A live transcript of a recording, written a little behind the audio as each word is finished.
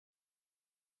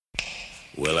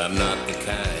Well, I'm not the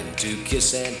kind to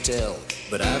kiss and tell,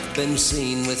 but I've been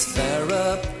seen with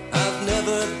Farrah. I've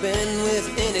never been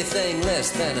with anything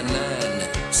less than a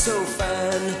 9. So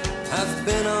fine, I've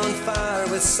been on fire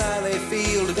with Sally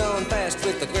Field, gone past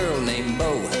with a girl named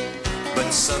Bo,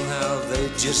 but somehow they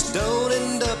just don't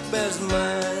end up as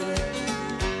mine.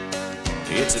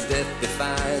 It's a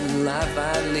death-defying life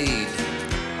I lead.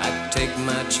 I take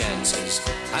my chances.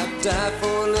 I die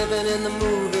for a living in the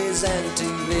movies and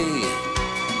TV.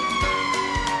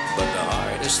 But the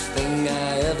hardest thing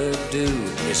I ever do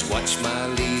is watch my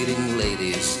leading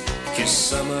ladies kiss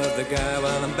some other guy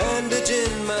while I'm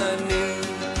bandaging my knee.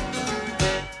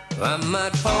 I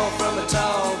might fall from a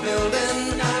tall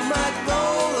building, I might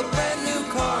roll a brand new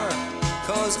car,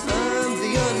 'cause I'm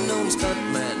the unknown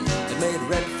stuntman that made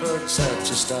Redford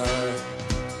such a star.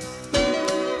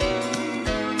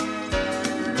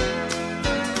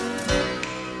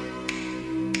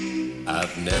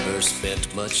 I've never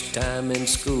spent much time in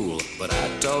school, but I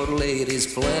taught ladies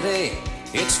plenty.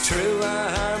 It's true, I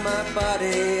hire my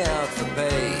body out for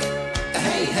pay.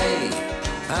 Hey, hey,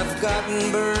 I've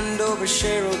gotten burned over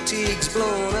Cheryl Teague's,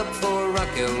 blown up for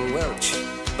Raquel Welch.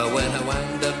 But when I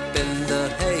wind up in the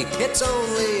hay, it's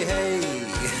only hay.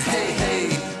 Hey,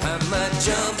 hey, I might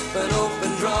jump an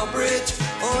open drawbridge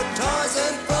or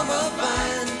Tarzan from a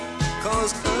vine,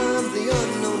 'cause I'm the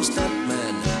unknown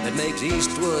stuntman that makes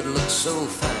Eastwood look so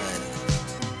fine.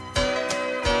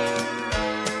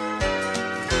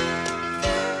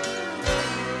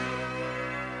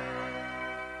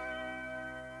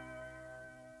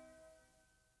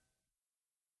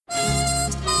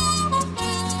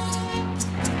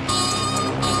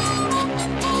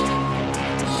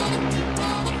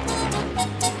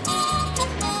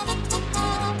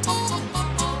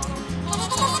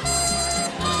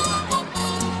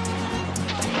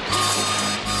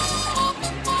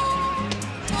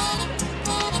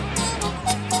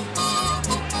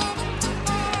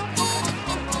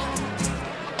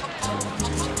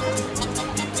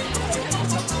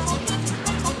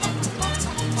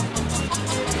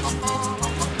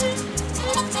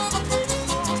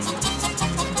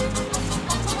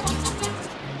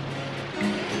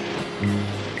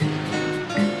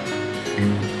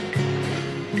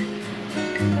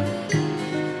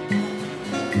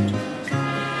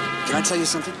 Can I tell you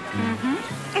something?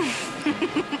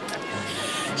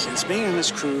 Since being on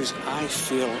this cruise, I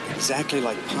feel exactly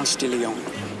like Ponce de Leon.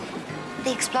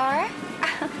 The explorer?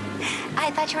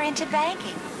 I thought you were into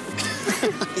banking.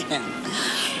 Yeah.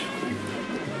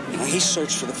 You know, he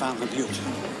searched for the Fountain of Youth.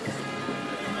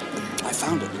 I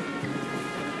found it.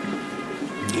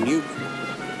 And you?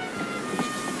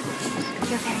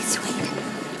 You're very sweet.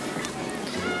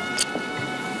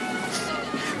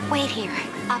 Wait here.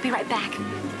 I'll be right back.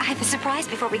 I have a surprise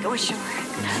before we go ashore.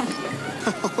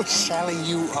 Oh, Sally,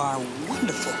 you are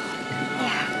wonderful.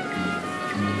 Yeah.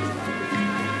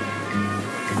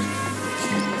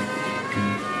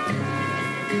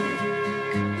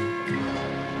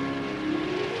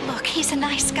 Look, he's a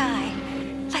nice guy.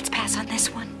 Let's pass on this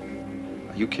one.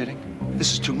 Are you kidding?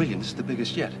 This is $2 million. This is the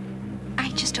biggest yet. I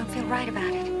just don't feel right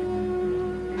about it.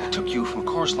 I took you from a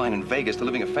chorus line in Vegas to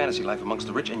living a fantasy life amongst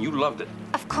the rich, and you loved it.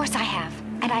 Of course I have,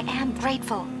 and I am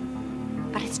grateful.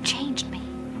 But it's changed me.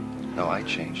 No, I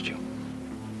changed you.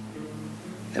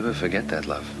 Never forget that,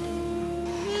 love.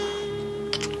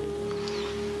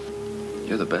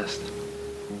 You're the best.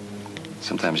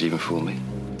 Sometimes you even fool me.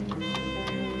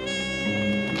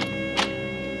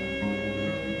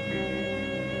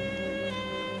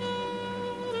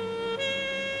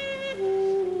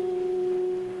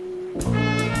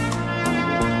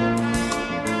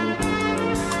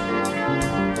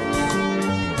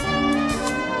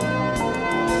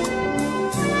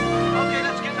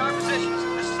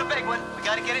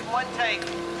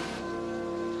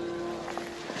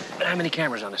 How many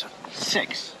cameras on this one?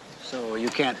 6. So you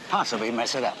can't possibly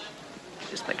mess it up.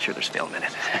 Just make sure there's film in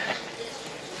it.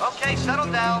 Okay, settle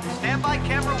down. Stand by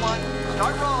camera 1.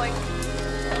 Start rolling.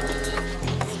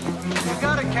 You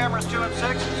got it, cameras 2 and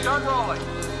 6. Start rolling.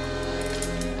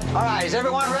 All right, is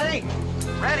everyone ready?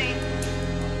 Ready?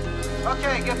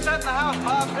 Okay, get set in the house,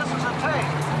 Bob. This is a take.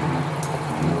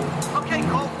 Okay,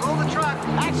 Colt, roll the truck.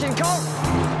 Action, Colt!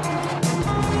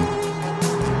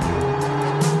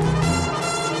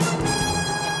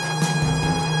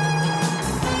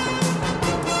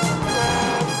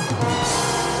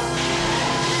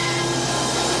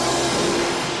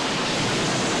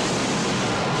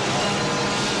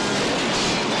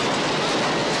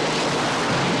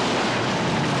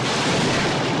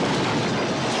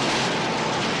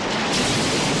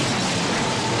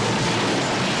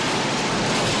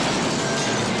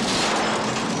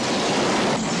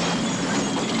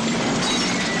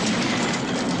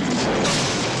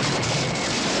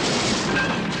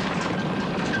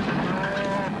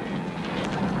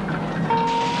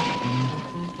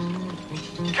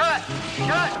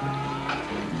 Shut!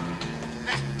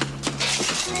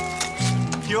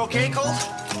 Shut! You okay, Colt?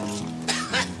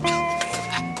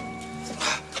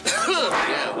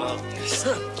 Yeah, well.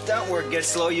 That work gets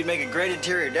slow. You'd make a great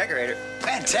interior decorator.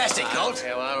 Fantastic, Colt.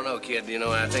 Yeah, well, I don't know, kid. You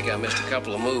know, I think I missed a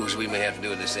couple of moves. We may have to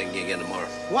do this thing again tomorrow.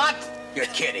 What? You're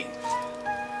kidding.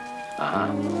 Uh-huh.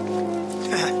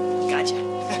 Gotcha.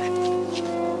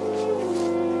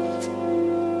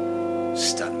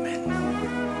 Stuntman.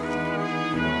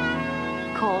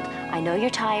 Colt, I know you're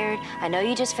tired. I know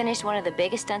you just finished one of the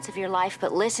biggest stunts of your life,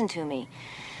 but listen to me.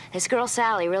 This girl,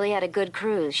 Sally, really had a good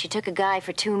cruise. She took a guy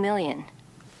for $2 million.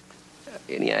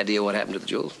 Any idea what happened to the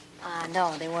jewels?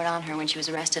 No, they weren't on her when she was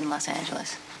arrested in Los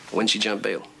Angeles. When she jumped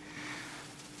bail?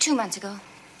 2 months ago.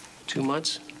 2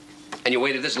 months? And you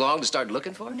waited this long to start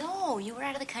looking for her? No, you were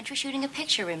out of the country shooting a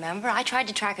picture, remember? I tried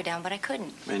to track her down, but I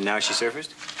couldn't. And now she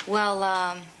surfaced?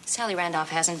 Well, Sally Randolph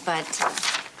hasn't, but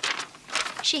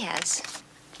she has.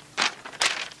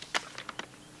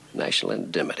 National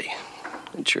Indemnity.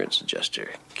 Insurance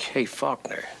adjuster. Kay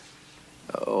Faulkner.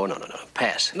 Oh, no.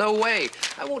 Pass. No way.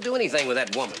 I won't do anything with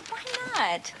that woman. Why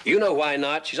not? You know why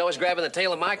not. She's always grabbing the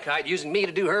tail of my kite, using me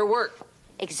to do her work.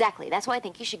 Exactly. That's why I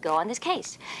think you should go on this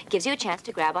case. Gives you a chance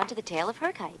to grab onto the tail of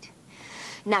her kite.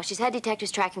 Now, she's had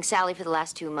detectives tracking Sally for the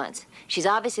last 2 months. She's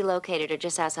obviously located her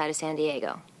just outside of San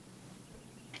Diego.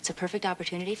 It's a perfect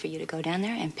opportunity for you to go down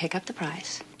there and pick up the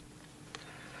prize.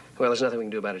 Well, there's nothing we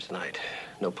can do about it tonight.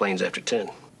 No planes after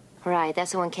 10. Right,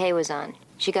 that's the one Kay was on.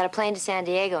 She got a plane to San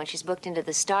Diego, and she's booked into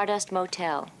the Stardust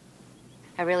Motel.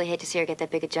 I really hate to see her get that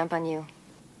big a jump on you.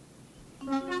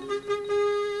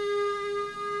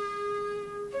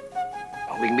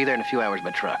 Well, we can be there in a few hours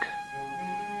by truck.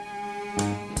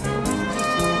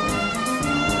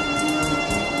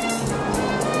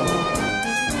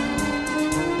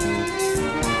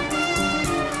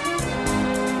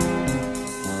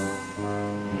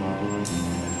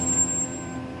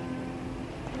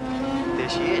 There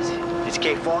she is. It's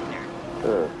Kay Faulkner.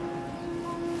 Huh.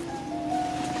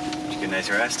 Did you get a nice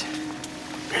rest?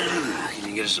 Can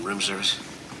you get us some room service?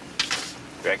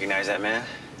 Recognize that man?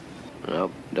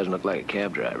 Nope, doesn't look like a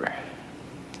cab driver.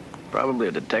 Probably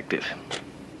a detective.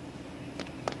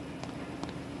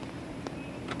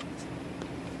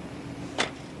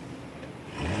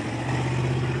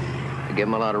 Give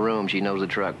him a lot of room. She knows the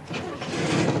truck.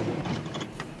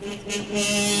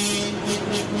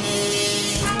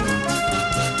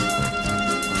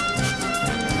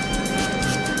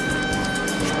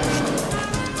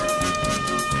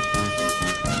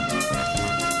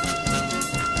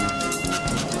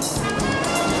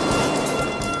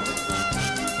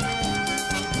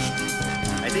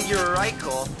 I think you were right,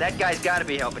 Cole. That guy's got to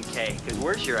be helping Kay, because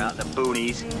we're sure out in the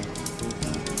boonies.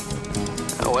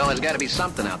 Oh, well, there's got to be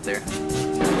something out there.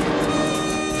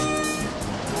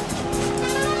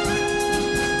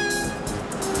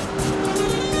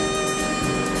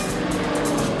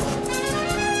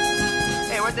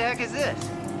 Hey, what the heck is this?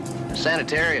 A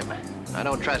sanitarium. I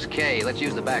don't trust Kay. Let's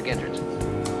use the back entrance.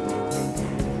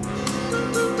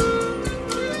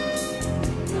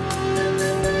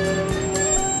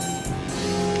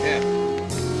 Yeah.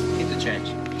 Keep the change.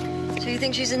 So you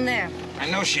think she's in there? I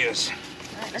know she is.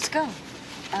 All right, let's go.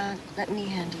 Let me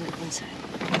handle it inside.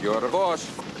 You're the boss.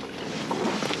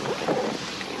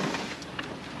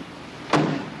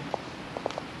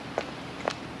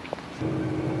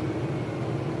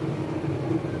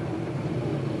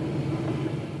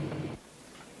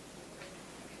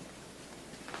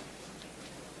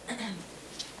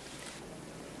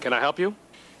 Can I help you?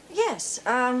 Yes,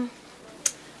 I'm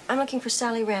looking for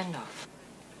Sally Randolph.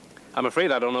 I'm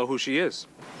afraid I don't know who she is.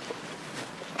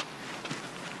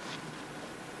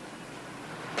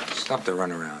 Stop the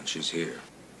runaround. She's here.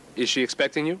 Is she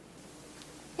expecting you?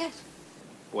 Yes.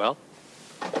 Well,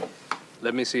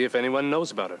 let me see if anyone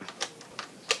knows about her.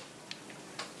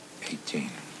 18.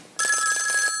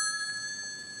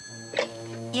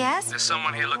 Yes? There's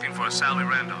someone here looking for a Sally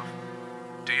Randolph.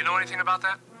 Do you know anything about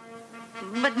that?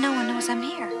 But no one knows I'm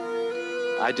here.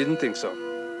 I didn't think so.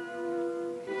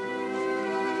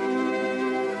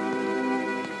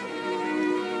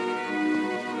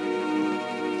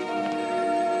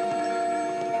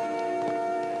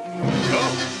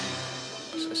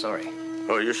 Sorry.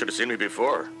 Oh, you should have seen me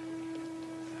before.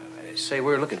 Say,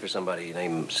 we're looking for somebody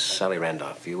named Sally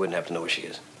Randolph. You wouldn't have to know where she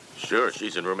is. Sure,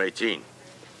 she's in room 18.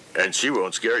 And she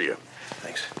won't scare you.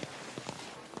 Thanks.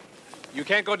 You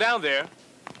can't go down there.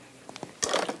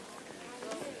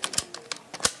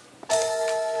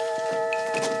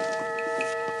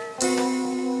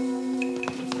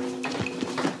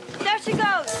 There she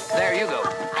goes. There you go.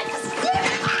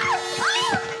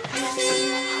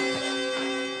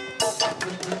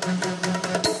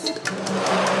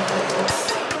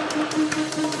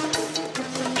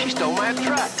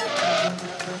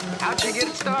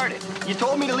 started. You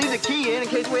told me to leave the key in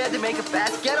case we had to make a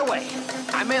fast getaway.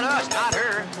 I meant us, not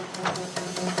her.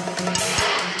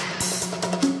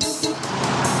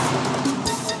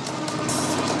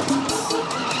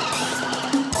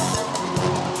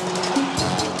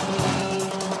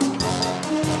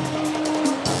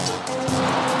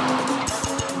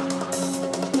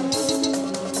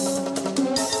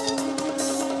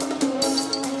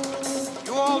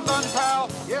 You all done, pal?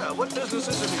 Yeah, what business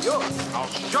is it of yours? I'll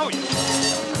show you.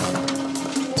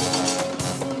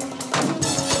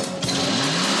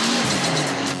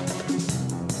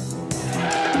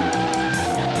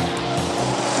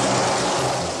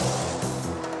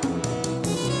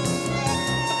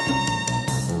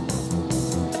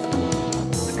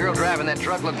 The girl driving that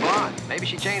truck looked blonde. Maybe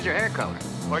she changed her hair color.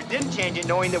 Or didn't change it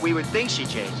knowing that we would think she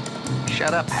changed.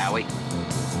 Shut up, Howie.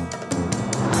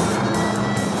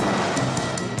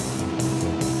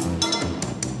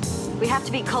 We have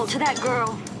to be cold to that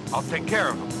girl. I'll take care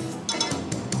of him.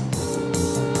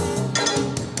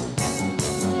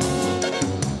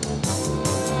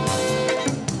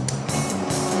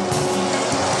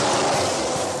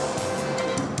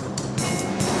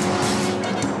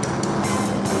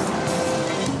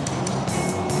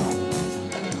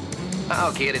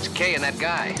 Oh, kid, it's Kay and that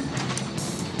guy.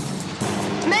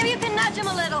 Maybe you can nudge him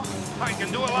a little. I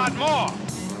can do a lot more.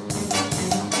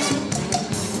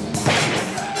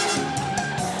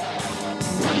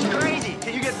 He's crazy.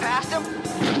 Can you get past him?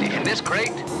 In this crate?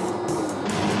 Hey,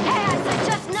 I said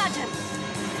just nudge him.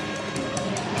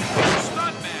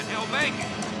 Stuntman, he'll make it.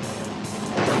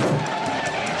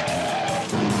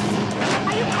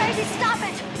 Are you crazy? Stop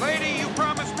it. Lady, you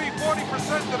promised me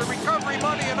 40% of the recovery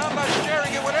money, and I'm not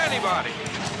sharing it with anybody.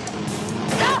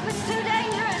 Stop, it's too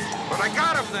dangerous. But I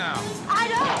got him now. I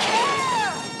don't care.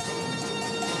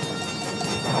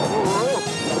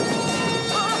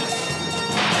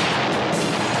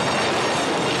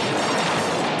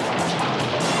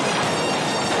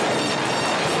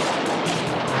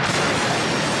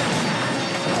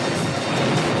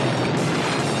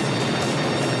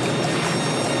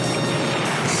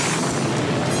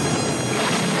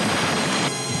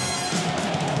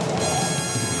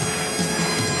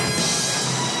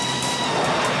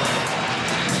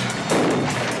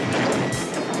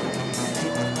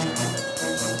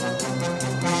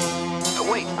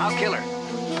 Wait, I'll kill her.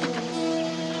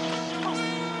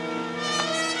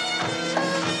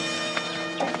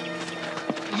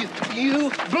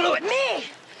 You blew it. Me?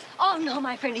 Oh, no,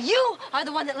 my friend. You are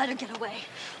the one that let her get away.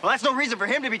 Well, that's no reason for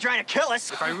him to be trying to kill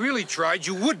us. If I really tried,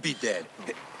 you would be dead.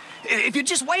 If you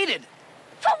just waited.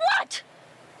 For what?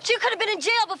 She could have been in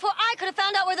jail before I could have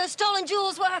found out where those stolen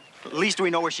jewels were. At least we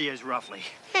know where she is, roughly.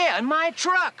 Yeah, in my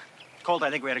truck. Colt,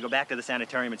 I think we ought to go back to the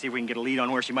sanitarium and see if we can get a lead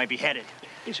on where she might be headed.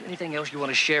 Is there anything else you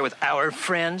want to share with our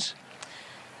friends?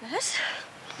 Yes?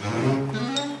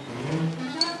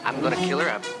 I'm gonna kill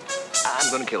her.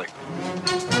 I'm gonna kill her.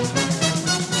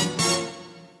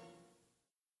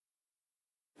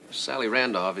 Sally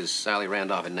Randolph is Sally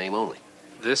Randolph in name only.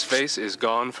 This face is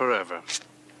gone forever.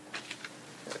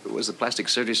 Was the plastic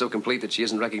surgery so complete that she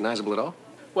isn't recognizable at all?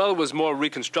 Well, it was more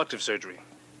reconstructive surgery.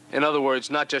 In other words,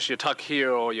 not just your tuck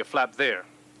here or your flap there.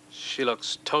 She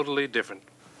looks totally different.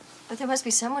 But there must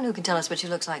be someone who can tell us what she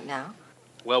looks like now.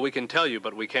 Well, we can tell you,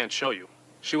 but we can't show you.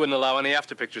 She wouldn't allow any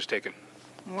after pictures taken.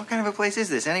 What kind of a place is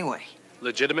this, anyway?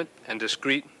 Legitimate and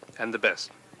discreet and the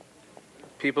best.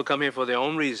 People come here for their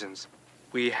own reasons.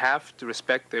 We have to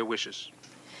respect their wishes.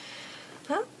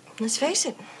 Well, let's face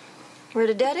it. We're at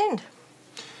a dead end.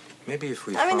 Maybe if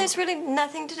we I mean, there's really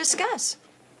nothing to discuss.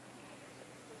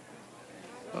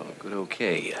 Oh, good,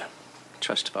 okay.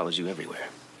 Trust follows you everywhere.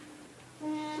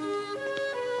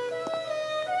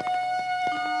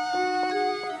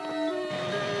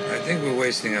 I think we're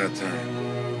wasting our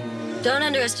time. Don't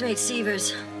underestimate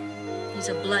Severs. He's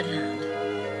a bloodhound.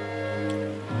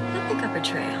 He'll pick up her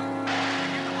trail.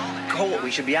 Colt,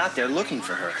 we should be out there looking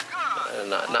for her.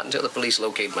 Not until the police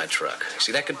locate my truck.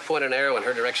 See, that could point an arrow in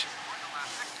her direction.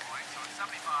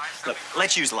 Look,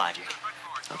 let's use logic.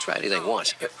 I'll try anything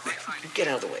once. Get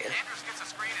out of the way, huh?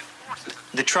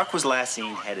 The truck was last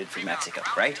seen headed for Mexico,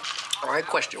 right? All right,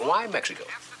 question. Why Mexico?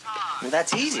 Well,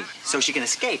 that's easy. So she can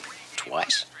escape.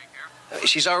 Twice?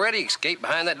 She's already escaped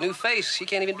behind that new face. She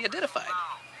can't even be identified.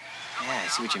 Yeah, I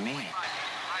see what you mean.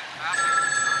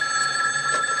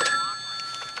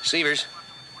 Severs,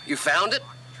 you found it?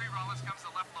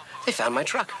 They found my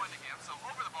truck.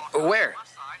 Where?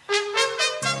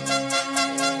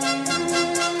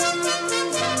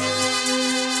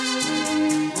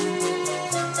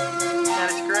 Not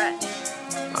a scratch.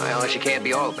 Well, she can't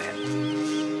be all bad.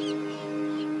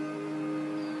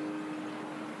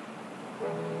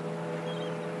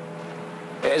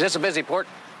 Is this a busy port?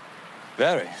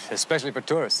 Very, especially for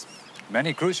tourists.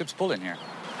 Many cruise ships pull in here.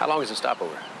 How long is the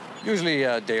stopover? Usually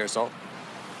a day or so.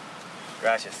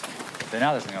 Gracias. De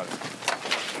nada, señor.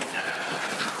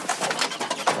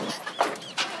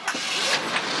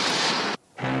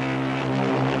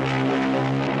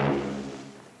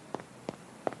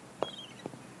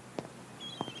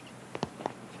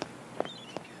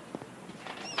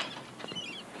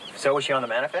 So was she on the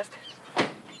manifest?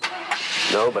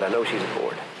 No, but I know she's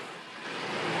aboard.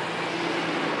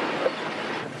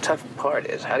 The tough part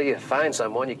is, how do you find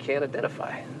someone you can't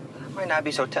identify? It might not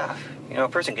be so tough. You know, a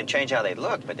person can change how they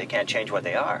look, but they can't change what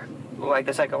they are. Like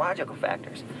the psychological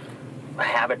factors.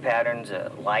 Habit patterns,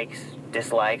 likes,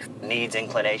 dislikes, needs,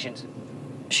 inclinations.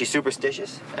 She's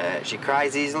superstitious. She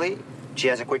cries easily. She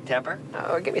has a quick temper.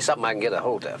 Give me something I can get a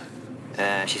hold of.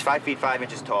 She's 5 feet 5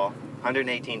 inches tall,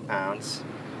 118 pounds,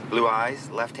 blue eyes,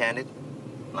 left-handed,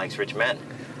 likes rich men.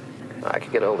 I can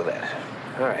get a hold of that.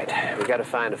 All right, we got to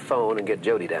find a phone and get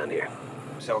Jody down here.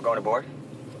 So we're going aboard?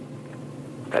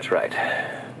 That's right.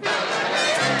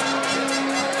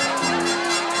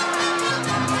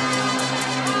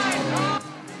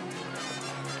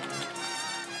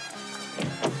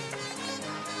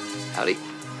 Howdy.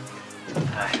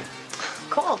 Hi.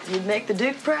 Colt, you'd make the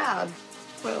Duke proud.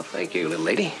 Well, thank you, little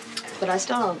lady. But I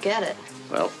still don't get it.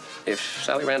 Well, if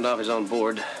Sally Randolph is on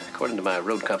board, according to my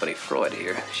road company, Freud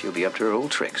here, she'll be up to her old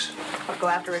tricks. I'll go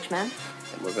after rich men?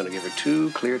 And we're going to give her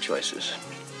 2 clear choices.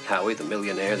 Howie, the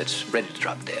millionaire that's ready to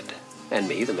drop dead. And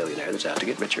me, the millionaire that's out to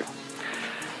get richer.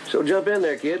 So jump in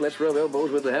there, kid. Let's rub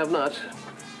elbows with the have-nots.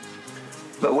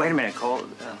 But wait a minute, Colt.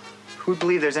 Who'd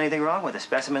believe there's anything wrong with a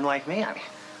specimen like me? I mean,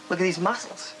 look at these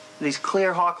muscles. These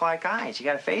clear hawk-like eyes. You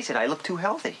gotta face it, I look too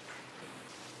healthy.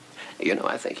 You know,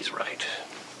 I think he's right.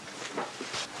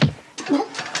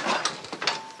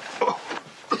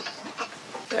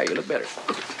 There, you look better.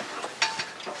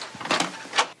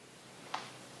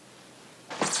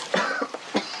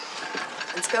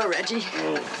 Let's go, Reggie.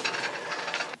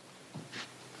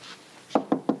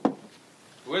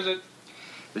 Who is it?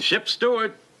 The ship's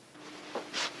steward.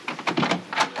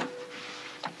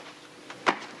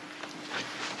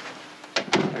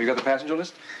 Have you got the passenger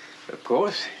list? Of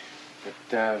course.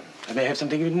 But I may have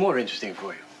something even more interesting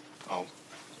for you. Oh,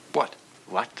 what?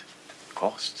 What?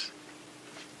 Costs.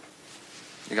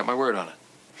 You got my word on it.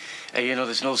 Hey, you know,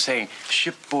 there's an old saying,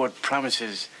 shipboard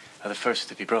promises are the first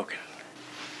to be broken.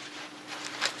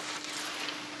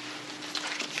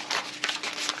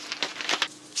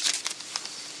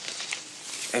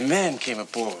 A man came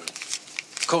aboard,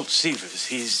 Colt Seavers.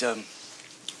 He's,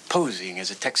 posing as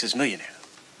a Texas millionaire.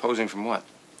 Posing from what?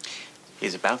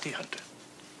 He's a bounty hunter.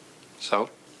 So?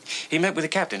 He met with the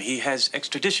captain. He has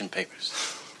extradition papers.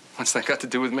 What's that got to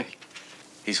do with me?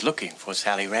 He's looking for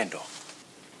Sally Randolph.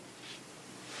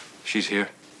 She's here?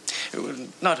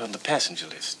 Not on the passenger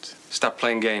list. Stop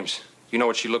playing games. You know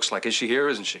what she looks like. Is she here or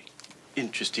isn't she?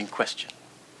 Interesting question.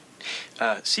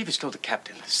 Seavers told the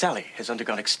captain Sally has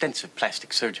undergone extensive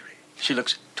plastic surgery. She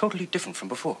looks totally different from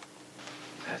before.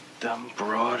 That dumb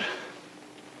broad.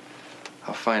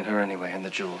 I'll find her anyway, and the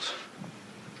jewels.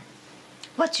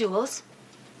 What jewels?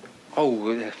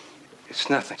 Oh, it's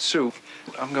nothing. Sue,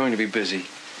 I'm going to be busy.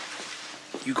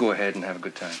 You go ahead and have a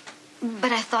good time.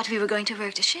 But I thought we were going to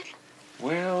work the ship.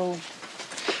 Well,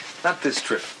 not this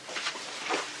trip.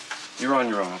 You're on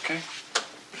your own, okay?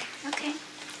 Okay.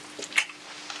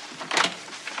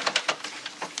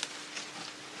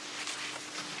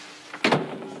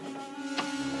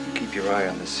 Keep your eye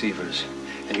on the Seavers,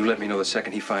 and you let me know the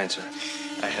second he finds her.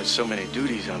 I have so many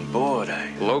duties on board,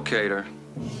 Locate her,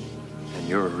 and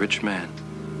you're a rich man.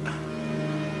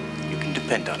 You can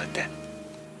depend on it, then.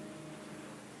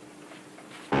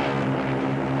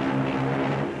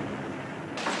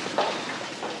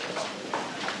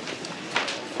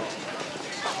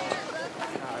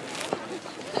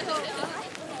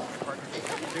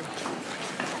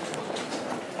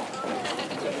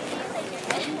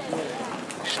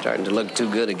 Starting to look too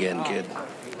good again, kid.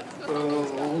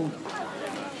 Oh.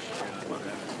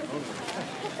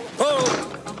 Oh!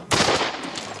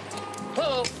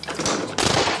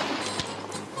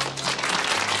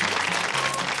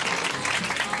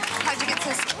 How'd you get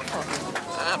so skillful?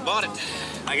 I bought it.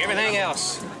 Like everything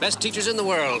else. Best teachers in the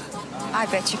world. I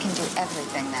bet you can do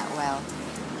everything that well.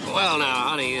 Well, now,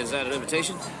 honey, is that an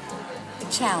invitation? A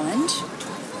challenge?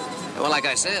 Well, like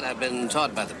I said, I've been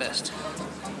taught by the best.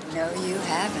 No, you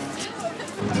haven't.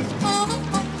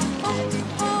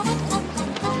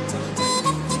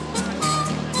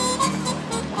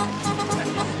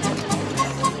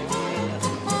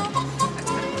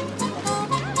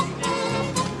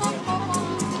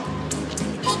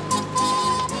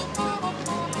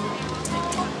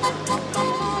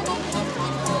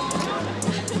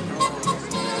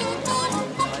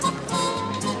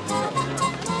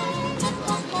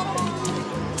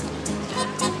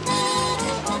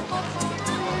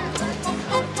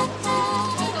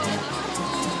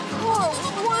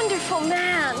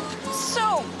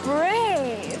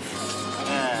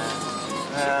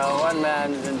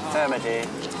 man's infirmity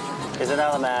is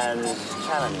another man's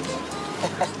challenge.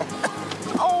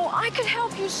 Oh, I could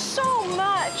help you so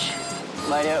much.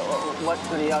 My dear, what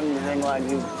could a young thing like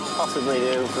you possibly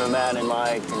do for a man in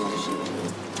my condition?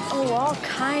 Oh, all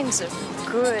kinds of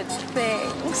good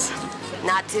things.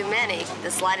 Not too many. The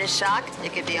slightest shock,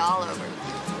 it could be all over.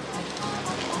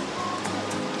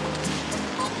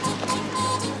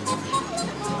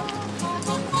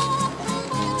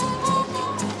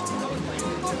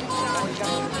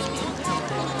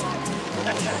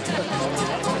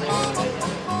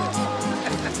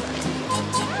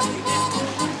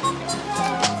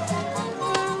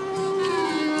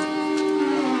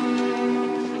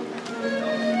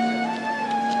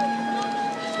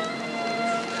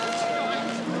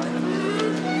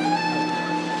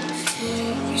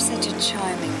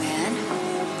 Charming man.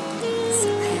 So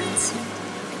handsome.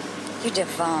 You're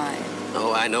divine.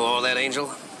 Oh, I know all that,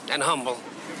 Angel. And humble.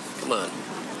 Come on.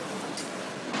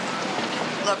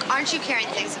 Look, aren't you carrying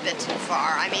things a bit too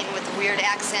far? I mean, with the weird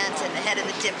accent and the head in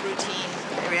the dip routine.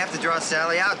 We have to draw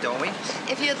Sally out, don't we?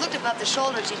 If you had looked above the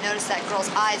shoulders, you'd notice that girl's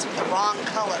eyes were the wrong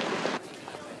color.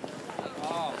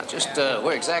 Now, just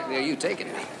where exactly are you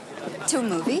taking me? To a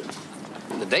movie?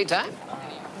 In the daytime?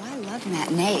 I love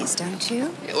matinees, don't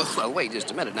you? Yeah, well, wait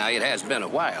just a minute now. It has been a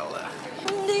while.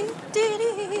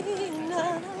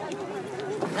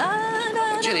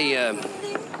 Jenny,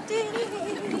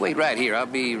 you wait right here. I'll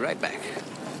be right back.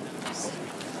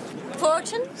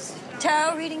 Fortunes?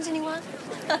 Tarot readings, anyone?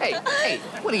 Hey,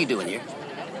 what are you doing here?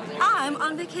 I'm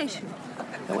on vacation.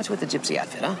 Now, what's with the gypsy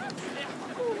outfit, huh?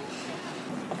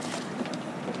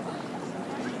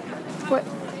 What?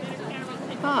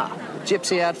 Ah,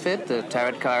 gypsy outfit, the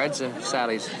tarot cards,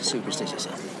 Sally's superstitious,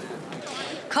 huh?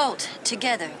 Colt,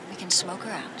 together, we can smoke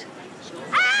her out.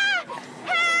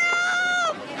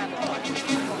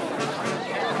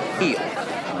 Heel.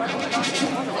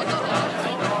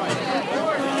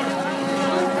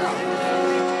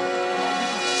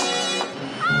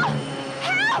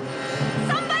 Help!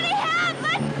 Somebody help!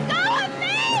 Let go of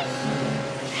me!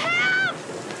 Help!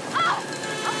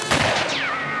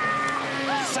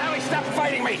 Sally, stop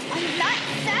fighting me! I'm not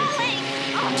Sally!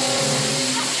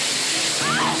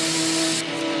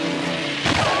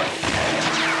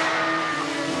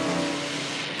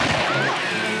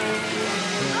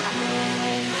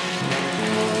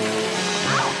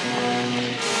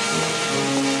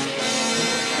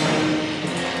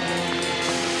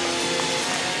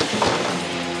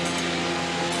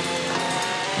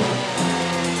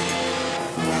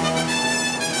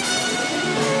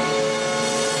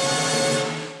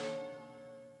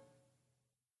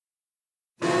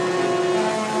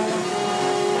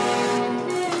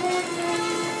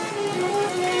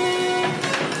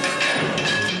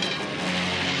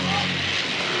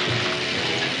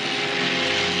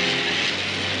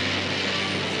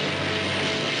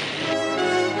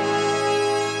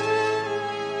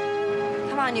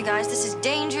 You guys, this is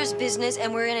dangerous business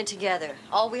and we're in it together.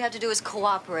 All we have to do is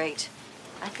cooperate.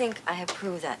 I think I have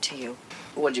proved that to you.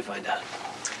 What'd you find out?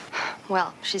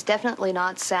 Well, she's definitely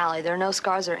not Sally. There are no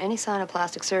scars or any sign of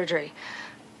plastic surgery.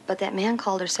 But that man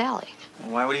called her Sally.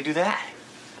 Why would he do that?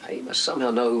 He must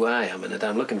somehow know who I am and that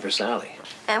I'm looking for Sally.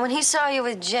 And when he saw you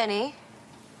with Jenny,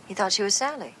 he thought she was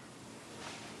Sally.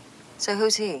 So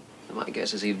who's he? My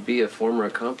guess is he'd be a former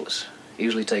accomplice. He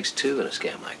usually takes two in a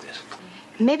scam like this.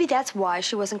 Maybe that's why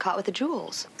she wasn't caught with the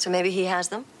jewels. So maybe he has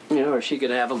them? You know, or she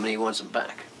could have them and he wants them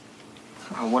back.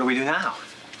 What do we do now?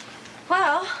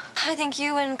 Well, I think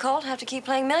you and Colt have to keep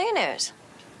playing millionaires.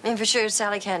 I mean, for sure,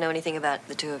 Sally can't know anything about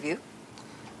the two of you.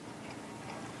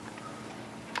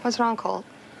 What's wrong, Colt?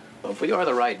 Well, if we are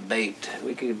the right bait,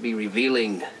 we could be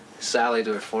revealing Sally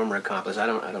to her former accomplice. I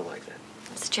don't like that.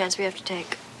 It's the chance we have to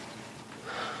take.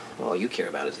 All you care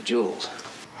about is the jewels.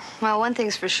 Well, one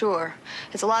thing's for sure.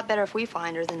 It's a lot better if we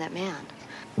find her than that man.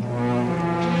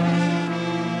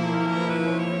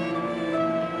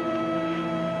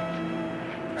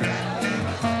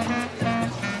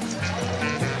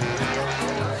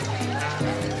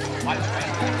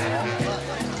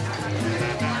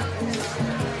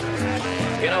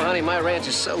 You know, honey, my ranch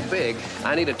is so big,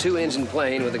 I need a 2-engine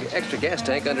plane with an extra gas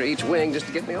tank under each wing just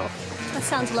to get me off. That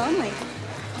sounds lonely.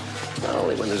 Not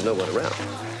only when there's no one around.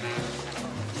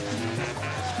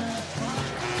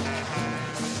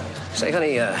 Say,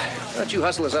 honey, why don't you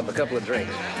hustle us up a couple of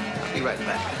drinks? I'll be right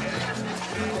back.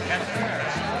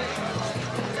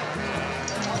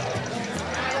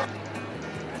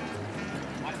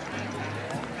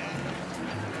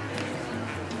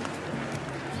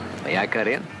 May I cut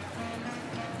in?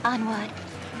 On what?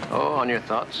 Oh, on your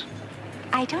thoughts.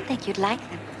 I don't think you'd like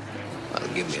them. Well,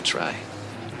 give me a try.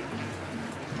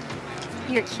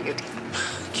 You're cute.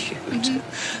 Cute.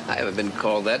 I haven't been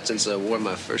called that since I wore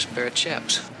my first pair of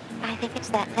chaps. I think it's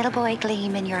that little boy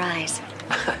gleam in your eyes.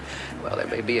 Well, there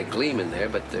may be a gleam in there,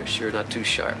 but they're sure not too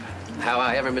sharp. How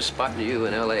I ever missed spotting you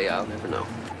in L.A., I'll never know.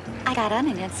 I got on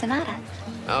in Ensenada.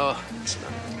 Oh, it's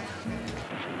not.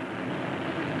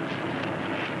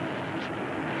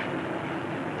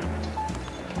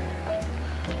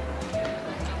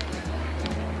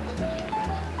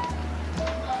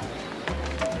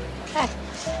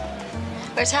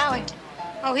 Where's Howie?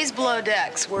 Oh, he's below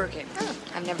decks, working. Oh,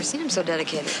 I've never seen him so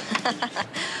dedicated.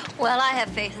 Well, I have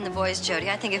faith in the boys, Jody.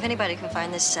 I think if anybody can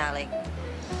find this Sally,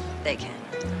 they can.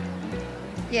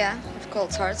 Yeah, if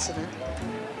Colt's heart's in it.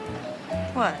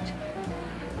 What?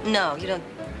 No, you don't.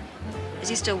 Is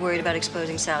he still worried about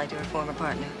exposing Sally to her former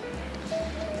partner?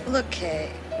 Look,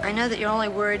 Kay, I know that you're only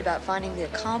worried about finding the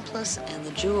accomplice and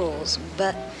the jewels,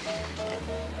 but...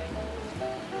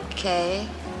 Kay,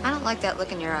 I don't like that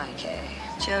look in your eye, Kay.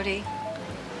 Jody,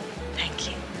 thank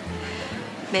you.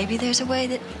 Maybe there's a way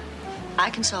that I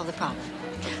can solve the problem.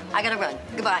 I gotta run.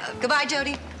 Goodbye. Goodbye,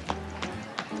 Jody.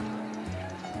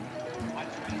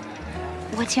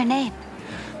 What's your name?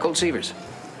 Colt Severs.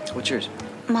 What's yours?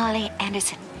 Molly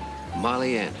Anderson.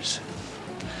 Molly Anderson.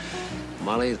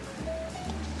 Molly,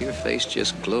 your face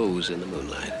just glows in the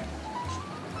moonlight.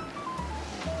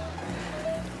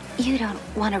 You don't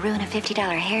want to ruin a $50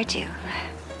 hairdo.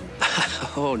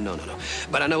 Oh, no.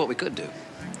 But I know what we could do.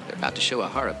 They're about to show a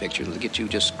horror picture that'll get you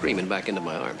just screaming back into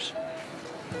my arms.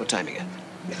 What time you got?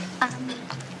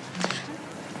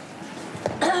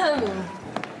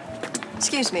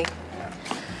 Excuse me.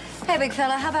 Hey, big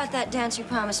fella, how about that dance you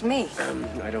promised me?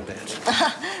 I don't dance.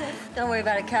 Don't worry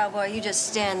about it, cowboy. You just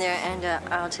stand there and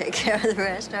I'll take care of the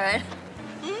rest, all right?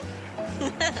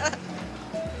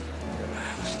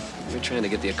 You're trying to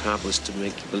get the accomplice to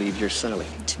make you believe you're Sally.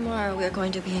 Tomorrow we are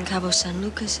going to be in Cabo San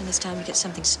Lucas, and it's time to get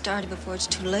something started before it's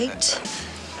too late.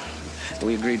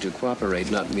 We agreed to cooperate,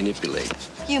 not manipulate.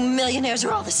 You millionaires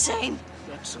are all the same.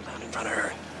 Not so loud in front of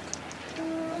her. Do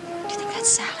you think that's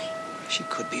Sally? She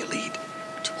could be a lead.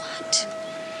 To what?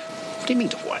 What do you mean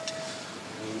to what?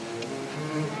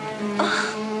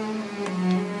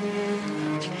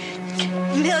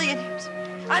 Millionaires.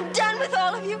 I'm done with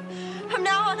all of you. From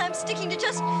now on, I'm sticking to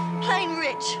just plain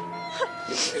rich.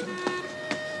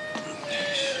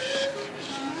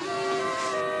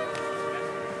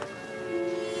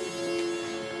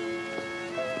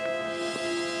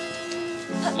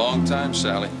 Long time,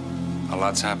 Sally. A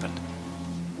lot's happened.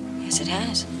 Yes, it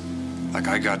has. Like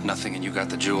I got nothing and you got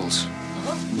the jewels.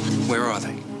 Where are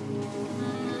they?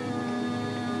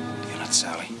 You're not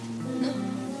Sally. No.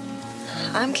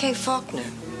 I'm Kay Faulkner,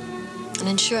 an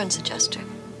insurance adjuster.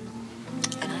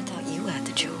 And I thought you had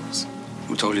the jewels.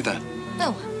 Who told you that?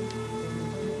 No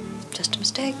one. Just a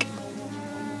mistake.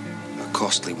 A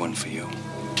costly one for you.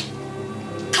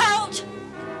 Colt!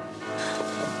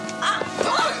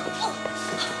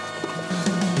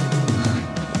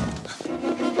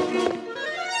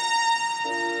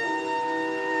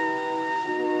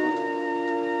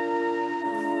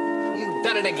 You've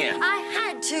done it again. I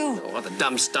had to. Oh, what the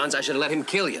dumb stunts. I should have let him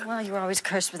kill you. Well, you're always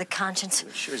cursed with a conscience.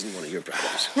 It sure isn't one of your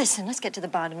problems. Listen, let's get to the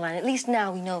bottom line. At least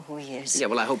now we know who he is. Yeah,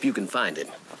 well, I hope you can find him.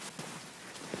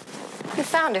 You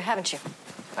found her, haven't you?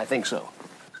 I think so.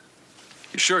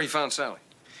 You sure he found Sally?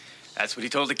 That's what he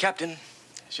told the captain.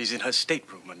 She's in her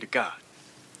stateroom under guard.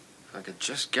 If I could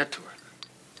just get to her.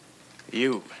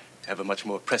 You have a much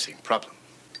more pressing problem.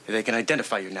 They can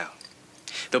identify you now.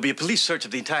 There'll be a police search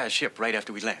of the entire ship right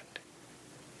after we land.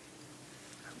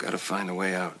 I've got to find a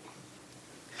way out.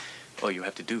 All you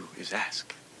have to do is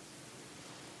ask.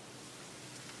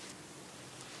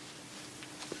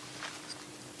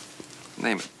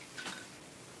 Name it.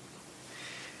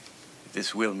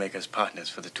 This will make us partners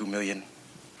for the $2 million.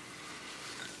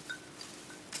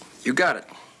 You got it.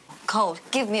 Colt,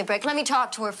 give me a break. Let me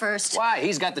talk to her first. Why?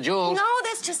 He's got the jewels. No,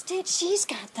 that's just it. She's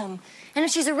got them. And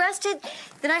if she's arrested,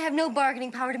 then I have no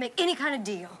bargaining power to make any kind of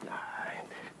deal.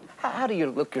 How do you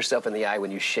look yourself in the eye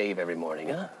when you shave every morning,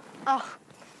 huh? Oh.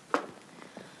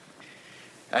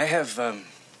 I have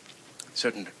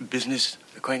certain business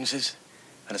acquaintances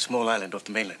on a small island off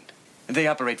the mainland. And they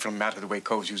operate from out-of-the-way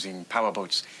coves using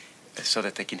powerboats so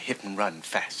that they can hit and run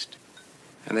fast.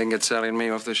 And they can get Sally and me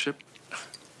off this ship?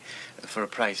 For a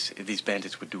price, these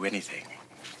bandits would do anything.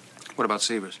 What about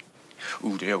Severs?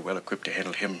 Ooh, they're well equipped to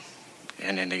handle him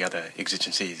and any other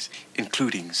exigencies,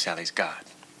 including Sally's guard.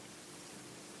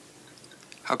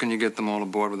 How can you get them all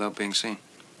aboard without being seen?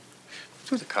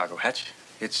 Through the cargo hatch.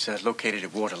 It's located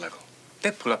at water level.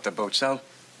 They'll pull up their boats. I'll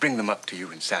bring them up to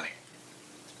you and Sally.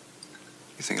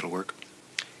 You think it'll work?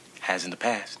 Has in the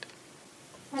past.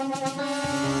 Well,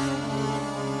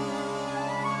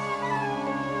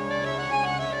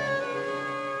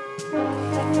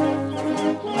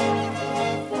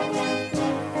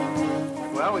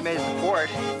 we made it to port.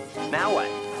 Now what?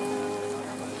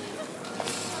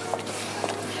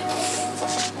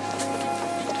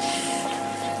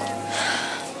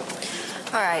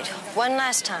 All right, one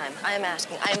last time. I am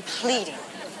asking, I am pleading.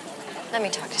 Let me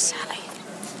talk to Sally.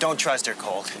 Don't trust her,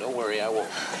 Colt. Don't worry, I won't.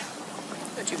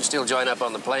 But you can still join up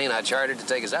on the plane I chartered to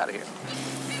take us out of here.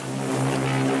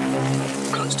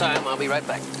 When it's time, I'll be right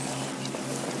back.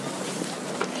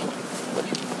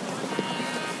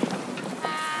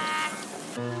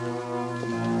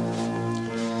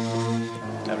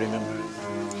 Now remember,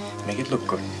 make it look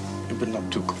good, but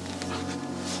not too good.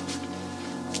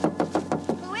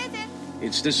 Who is it?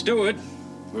 It's the steward.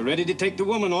 We're ready to take the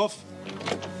woman off.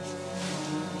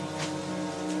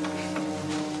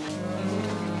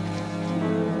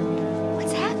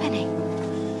 What's happening?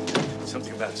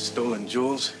 Something about stolen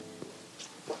jewels.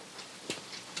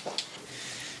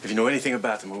 If you know anything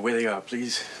about them or where they are,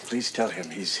 please tell him.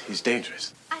 He's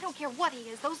dangerous. I don't care what he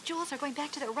is. Those jewels are going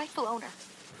back to their rightful owner.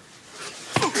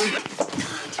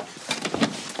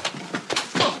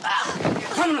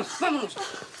 Vámonos, vámonos.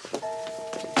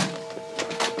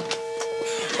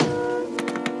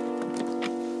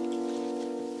 After him.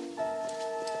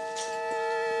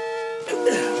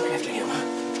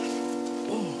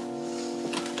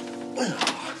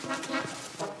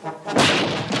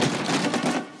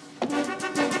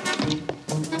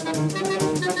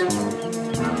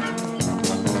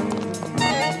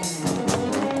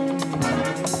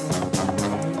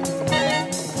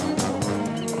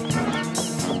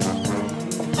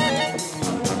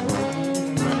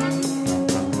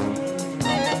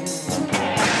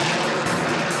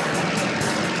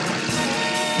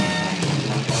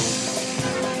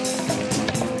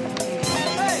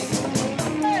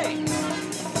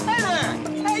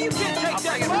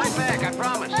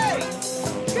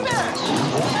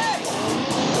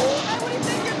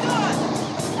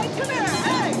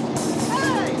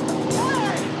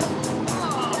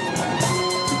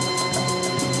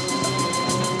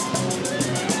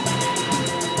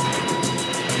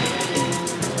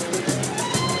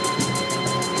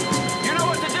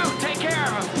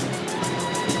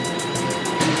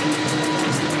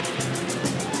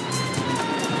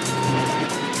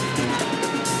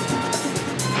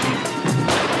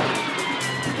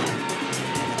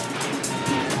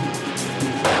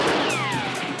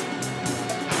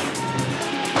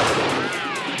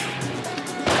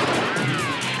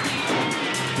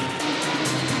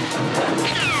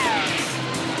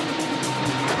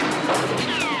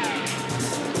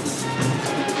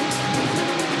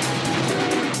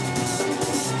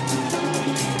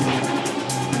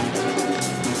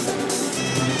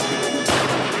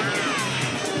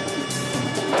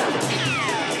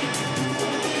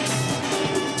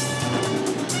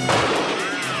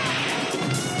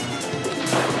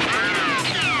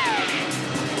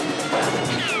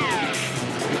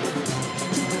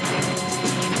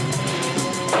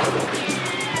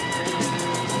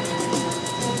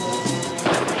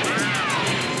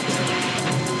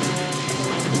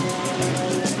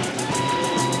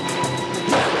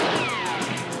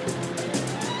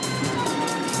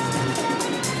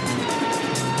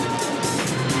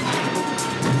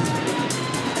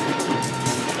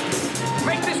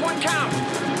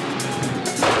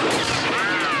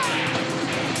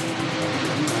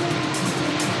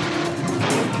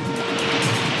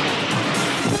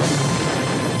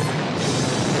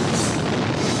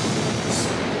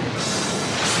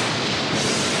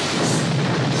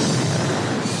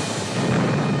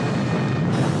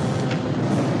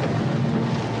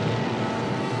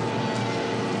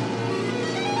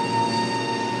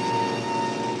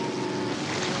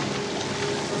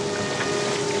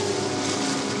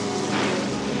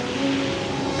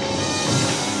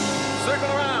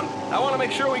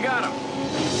 Make sure we got him.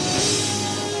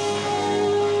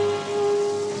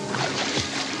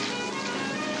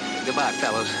 Goodbye,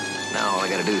 fellas. Now all I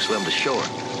gotta do is swim to shore.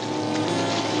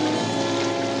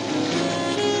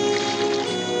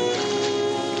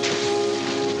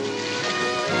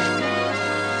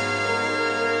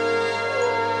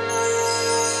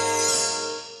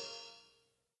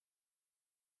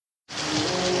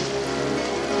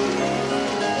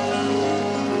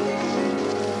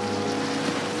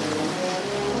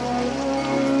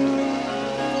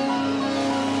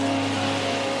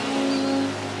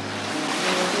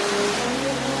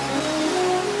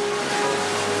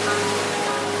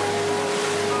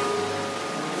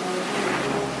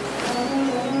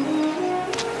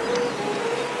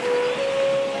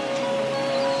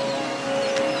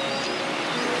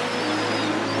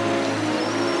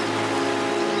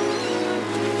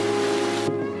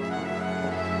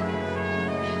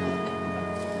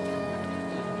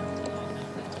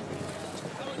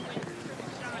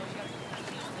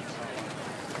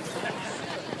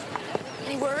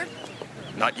 word?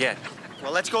 Not yet.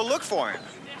 Well, let's go look for him.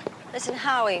 Listen,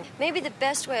 Howie, maybe the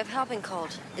best way of helping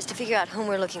Colt is to figure out whom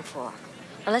we're looking for.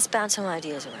 Now, let's bounce some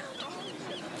ideas around.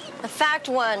 Now, fact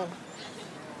one,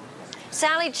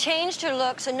 Sally changed her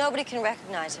look so nobody can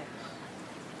recognize her.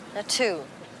 Now, two,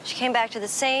 she came back to the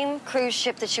same cruise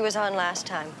ship that she was on last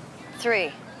time.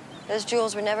 Three, those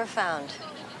jewels were never found.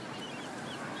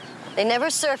 They never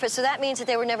surfaced, so that means that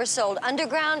they were never sold,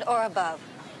 underground or above.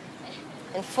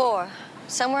 And four,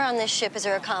 somewhere on this ship is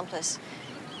her accomplice,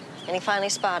 and he finally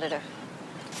spotted her.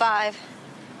 Five,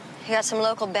 he got some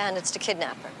local bandits to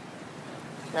kidnap her.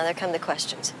 Now there come the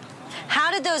questions. How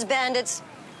did those bandits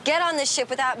get on this ship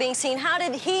without being seen? How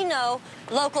did he know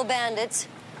local bandits?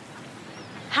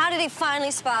 How did he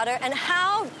finally spot her? And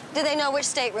how did they know which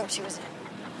stateroom she was in?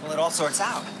 Well, it all sorts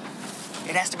out.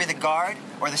 It has to be the guard,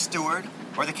 or the steward,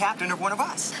 or the captain of one of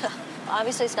us.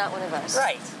 Obviously, it's not one of us.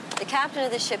 Right. The captain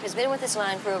of this ship has been with this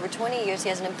line for over 20 years. He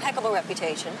has an impeccable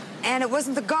reputation. And it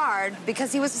wasn't the guard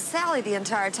because he was with Sally the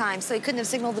entire time, so he couldn't have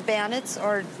signaled the bandits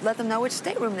or let them know which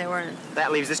stateroom they were in.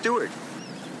 That leaves the steward.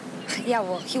 Yeah,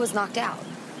 well, he was knocked out.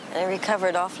 And he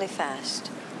recovered awfully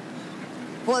fast.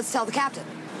 Well, let's tell the captain.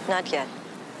 Not yet.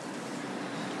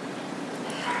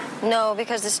 No,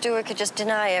 because the steward could just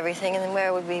deny everything, and then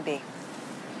where would we be?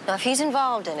 Now, if he's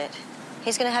involved in it,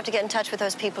 he's going to have to get in touch with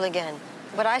those people again.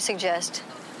 What I suggest,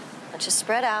 let's just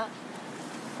spread out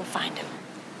and find him.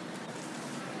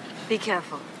 Be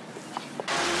careful.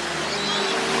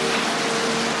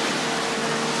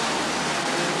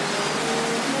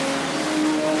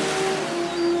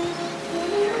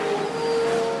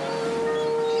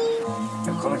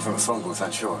 I'm calling from a phone booth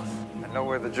on shore. I know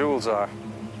where the jewels are.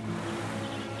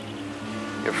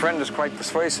 Your friend is quite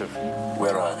persuasive.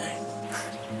 Where are they?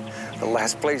 The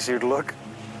last place you'd look,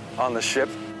 on the ship.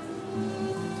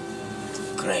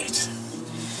 Great.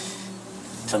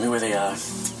 Tell me where they are,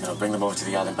 and I'll bring them over to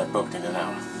the island by boat in an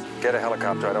hour. Get a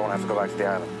helicopter. I don't want to have to go back to the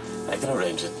island. I can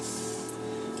arrange it.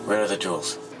 Where are the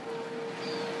jewels?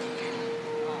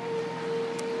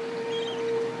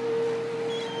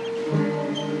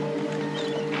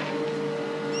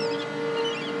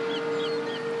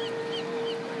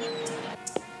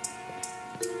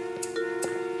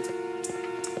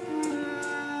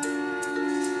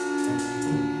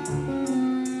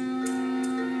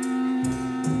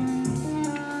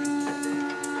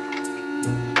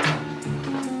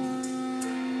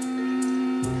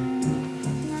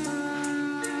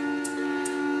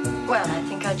 Well, I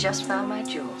think I just found my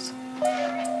jewels.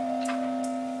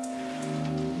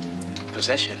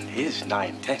 Possession is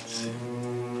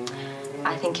 9/10.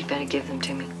 I think you'd better give them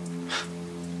to me.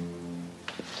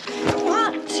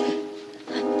 What?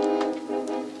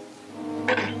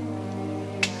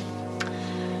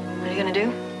 What are you gonna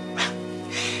do?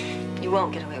 You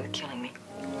won't get away with killing me.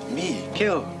 Me?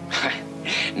 Kill?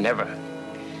 Never.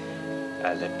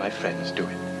 I let my friends do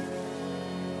it.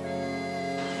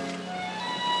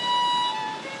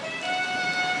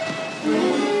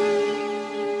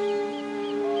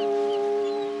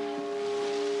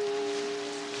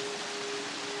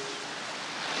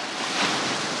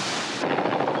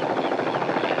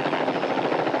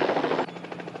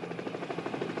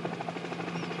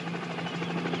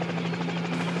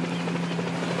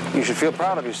 You should feel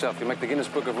proud of yourself. You make the Guinness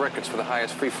Book of Records for the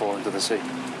highest free fall into the sea.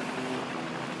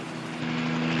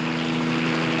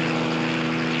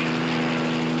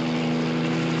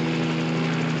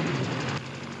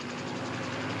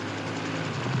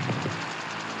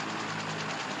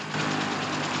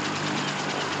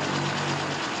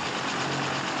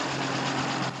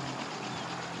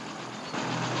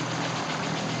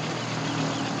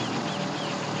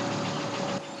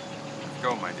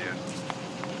 Go, my dear.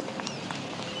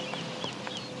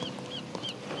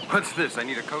 What's this? I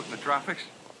need a coat in the tropics?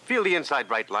 Feel the inside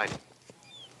bright light.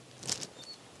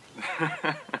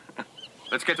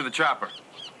 Let's get to the chopper.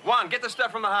 Juan, get the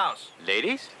stuff from the house.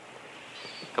 Ladies,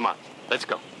 come on, let's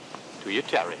go. Do you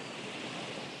tarry?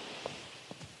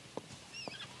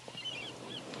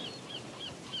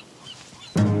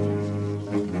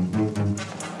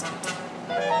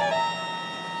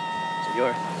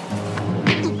 Senor.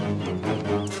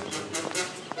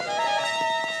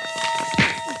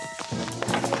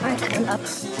 All right, come up.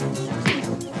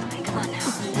 Hey, come on now.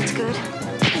 That's good.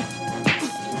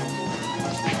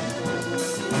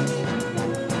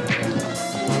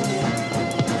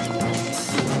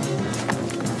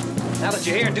 Now that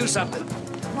you're here, do something.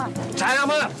 Come on. Tie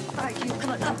them up. All right, you, come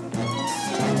on, up.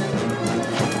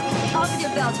 Off with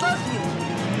your belts, both of you.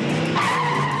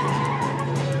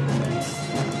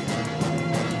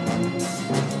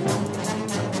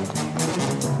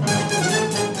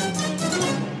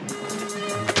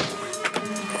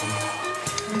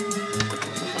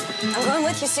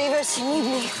 Seavers. You need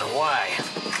me. Why?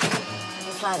 Let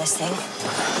me fly this thing.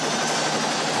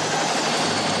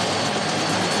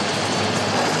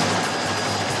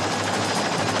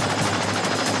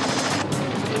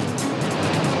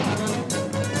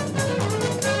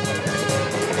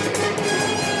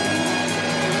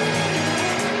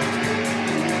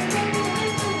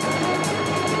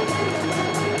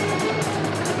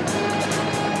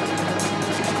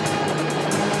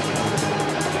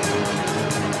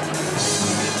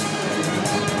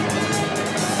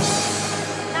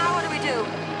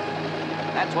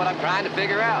 That's what I'm trying to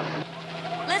figure out.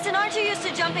 Listen, aren't you used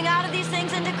to jumping out of these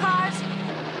things into cars?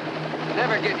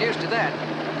 Never get used to that.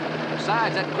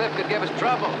 Besides, that cliff could give us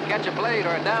trouble. Catch a blade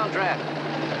or a downdraft.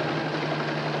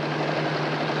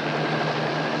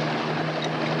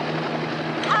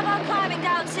 How about climbing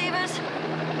down, Seavers?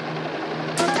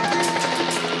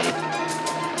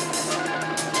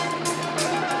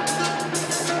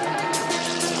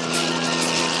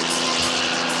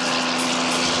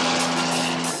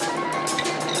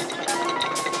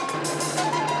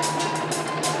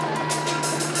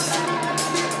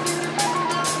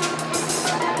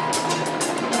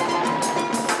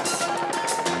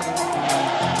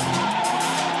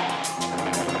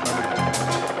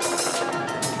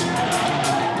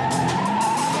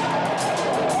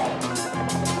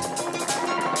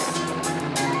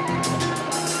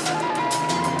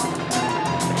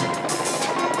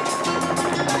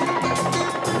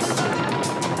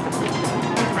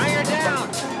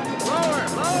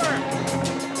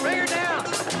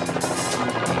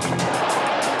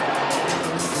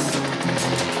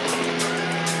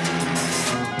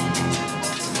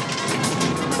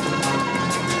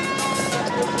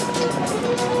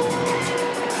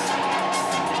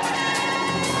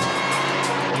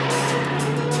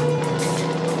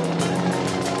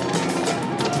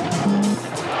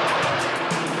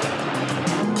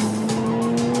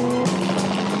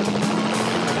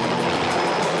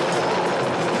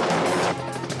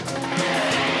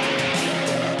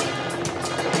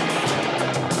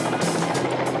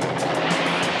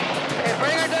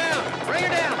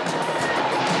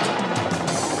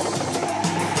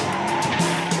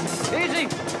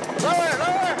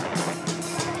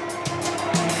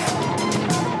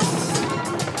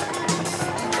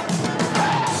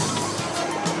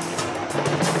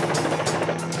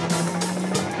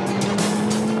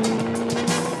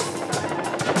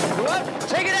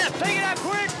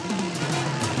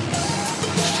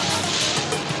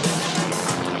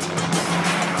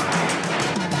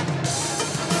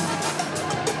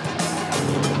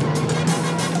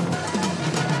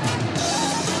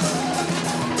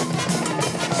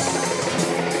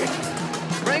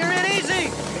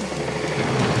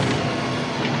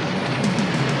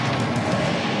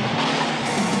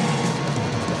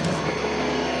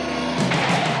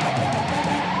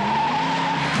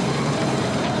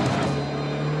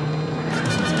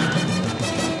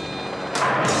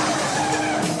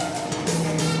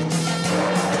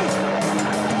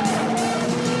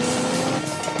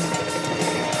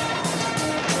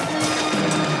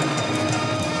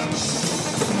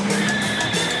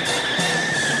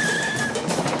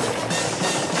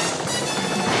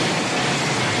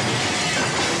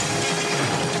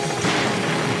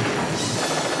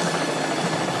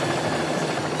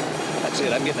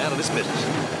 I'm getting out of this business.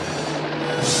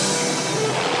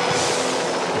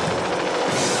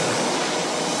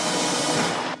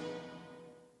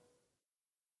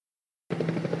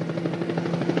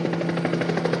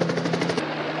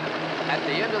 At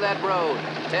the end of that road,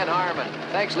 Ted Harmon.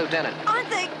 Thanks, Lieutenant. Aren't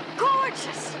they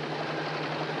gorgeous?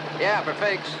 Yeah, for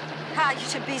fakes. Ah, you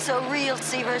should be so real,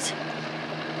 Seavers.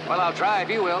 Well, I'll try if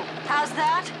you will. How's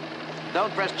that?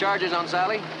 Don't press charges on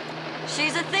Sally.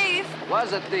 She's a thief.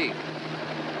 Was a thief.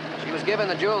 She was given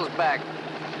the jewels back.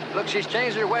 Look, she's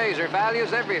changed her ways, her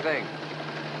values, everything.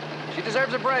 She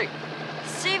deserves a break.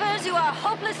 Seavers, you are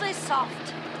hopelessly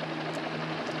soft.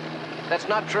 That's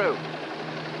not true.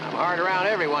 I'm hard around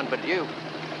everyone but you.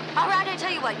 All right, I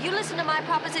tell you what. You listen to my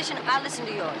proposition, I'll listen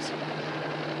to yours.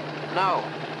 No.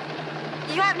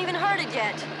 You haven't even heard it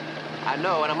yet. I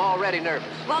know, and I'm already nervous.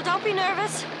 Well, don't be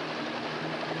nervous.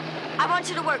 I want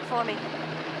you to work for me.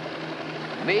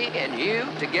 Me and you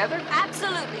together?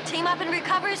 Absolutely. Team up in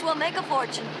recoveries, we'll make a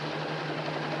fortune.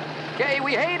 Kay,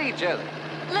 we hate each other.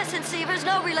 Listen, Seavers,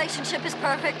 no relationship is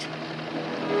perfect.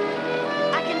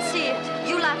 I can see it.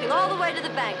 You laughing all the way to the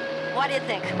bank. What do you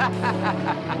think?